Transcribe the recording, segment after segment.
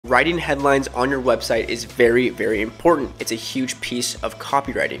Writing headlines on your website is very, very important. It's a huge piece of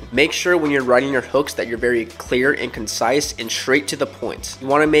copywriting. Make sure when you're writing your hooks that you're very clear and concise and straight to the point. You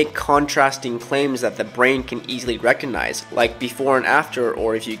want to make contrasting claims that the brain can easily recognize, like before and after,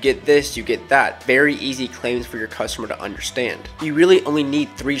 or if you get this, you get that. Very easy claims for your customer to understand. You really only need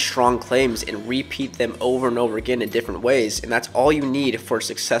 3 strong claims and repeat them over and over again in different ways, and that's all you need for a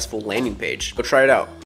successful landing page. Go try it out.